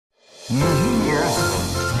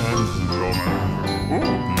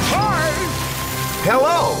Hi!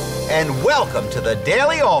 Hello, and welcome to the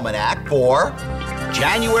Daily Almanac for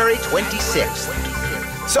January 26th.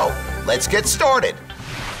 So, let's get started.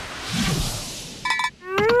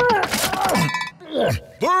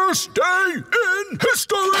 First day in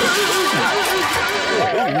history!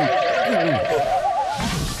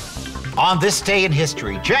 On this day in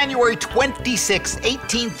history, January 26,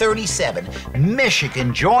 1837,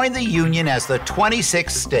 Michigan joined the Union as the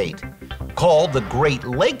 26th state. Called the Great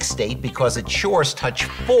Lakes State because its shores touch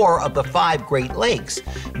 4 of the 5 Great Lakes,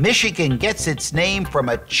 Michigan gets its name from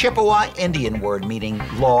a Chippewa Indian word meaning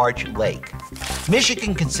large lake.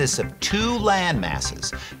 Michigan consists of 2 land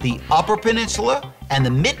masses, the Upper Peninsula and the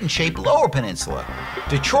mitten-shaped Lower Peninsula.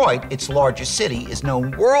 Detroit, its largest city, is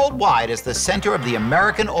known worldwide as the center of the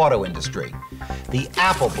American auto industry. The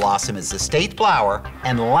apple blossom is the state flower,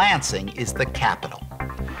 and Lansing is the capital.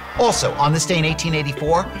 Also, on this day in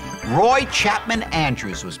 1884, Roy Chapman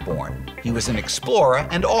Andrews was born. He was an explorer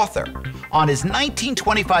and author. On his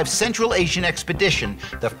 1925 Central Asian expedition,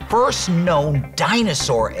 the first known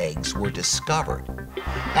dinosaur eggs were discovered.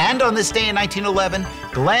 And on this day in 1911,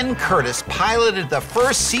 Glenn Curtiss piloted the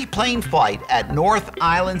first seaplane flight at North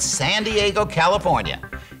Island, San Diego, California.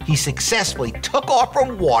 He successfully took off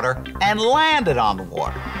from water and landed on the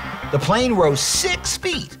water. The plane rose 6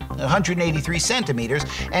 feet, 183 centimeters,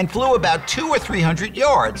 and flew about 200 or 300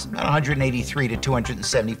 yards, about 183 to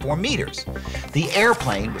 274 meters. The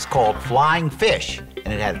airplane was called Flying Fish,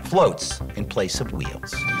 and it had floats in place of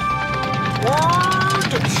wheels.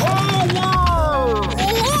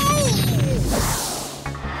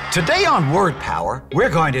 Today on Word Power, we're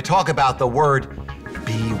going to talk about the word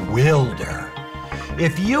bewilder.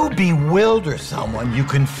 If you bewilder someone, you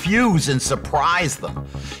confuse and surprise them.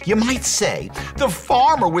 You might say, the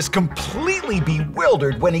farmer was completely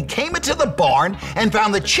bewildered when he came into the barn and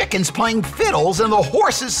found the chickens playing fiddles and the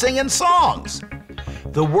horses singing songs.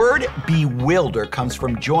 The word bewilder comes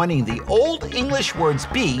from joining the Old English words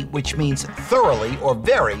be, which means thoroughly or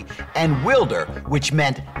very, and wilder, which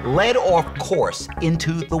meant led off course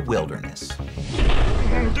into the wilderness.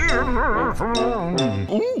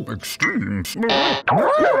 Extremes.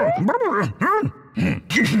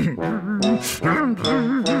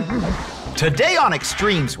 Today on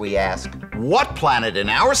Extremes, we ask, what planet in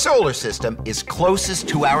our solar system is closest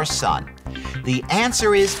to our sun? The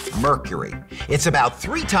answer is Mercury. It's about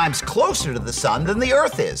 3 times closer to the sun than the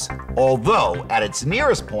Earth is, although at its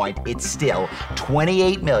nearest point, it's still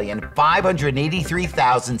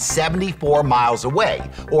 28,583,074 miles away,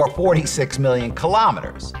 or 46 million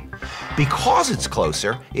kilometers. Because it's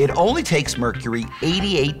closer, it only takes Mercury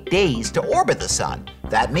 88 days to orbit the sun.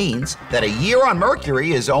 That means that a year on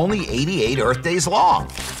Mercury is only 88 Earth days long.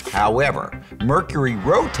 However, Mercury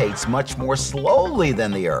rotates much more slowly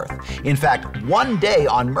than the Earth. In fact, 1 day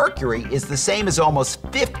on Mercury is the same as almost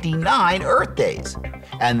 59 Earth days.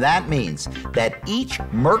 And that means that each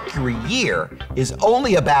Mercury year is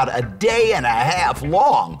only about a day and a half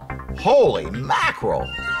long. Holy mackerel!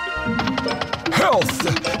 Health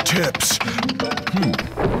tips.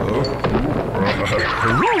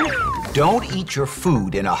 Don't eat your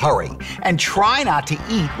food in a hurry, and try not to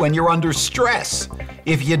eat when you're under stress.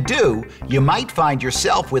 If you do, you might find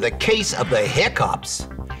yourself with a case of the hiccups.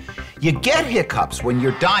 You get hiccups when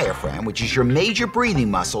your diaphragm, which is your major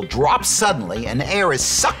breathing muscle, drops suddenly and air is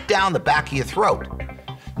sucked down the back of your throat.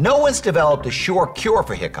 No one's developed a sure cure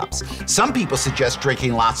for hiccups. Some people suggest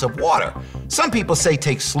drinking lots of water. Some people say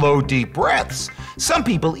take slow, deep breaths. Some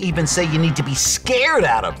people even say you need to be scared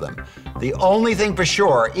out of them. The only thing for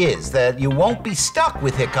sure is that you won't be stuck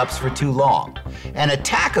with hiccups for too long. An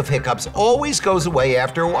attack of hiccups always goes away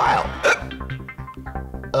after a while.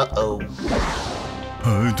 Uh-oh.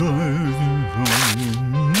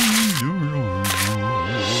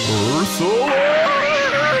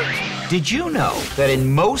 Did you know that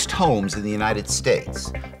in most homes in the United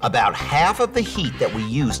States, about half of the heat that we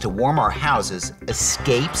use to warm our houses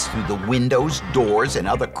escapes through the windows, doors, and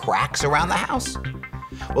other cracks around the house?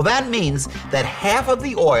 Well, that means that half of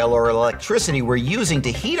the oil or electricity we're using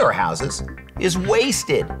to heat our houses is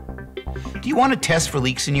wasted. Do you want to test for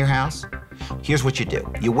leaks in your house? Here's what you do.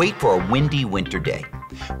 You wait for a windy winter day.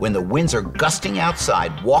 When the winds are gusting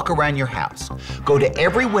outside, walk around your house. Go to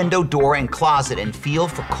every window, door, and closet and feel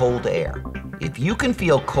for cold air. If you can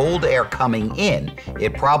feel cold air coming in,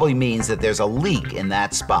 it probably means that there's a leak in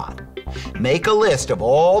that spot. Make a list of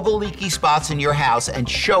all the leaky spots in your house and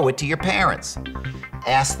show it to your parents.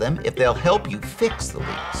 Ask them if they'll help you fix the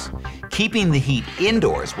leaks. Keeping the heat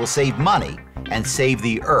indoors will save money and save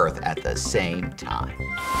the earth at the same time.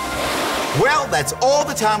 Well, that's all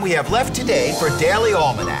the time we have left today for Daily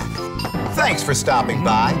Almanac. Thanks for stopping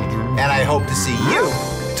by, and I hope to see you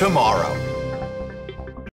tomorrow.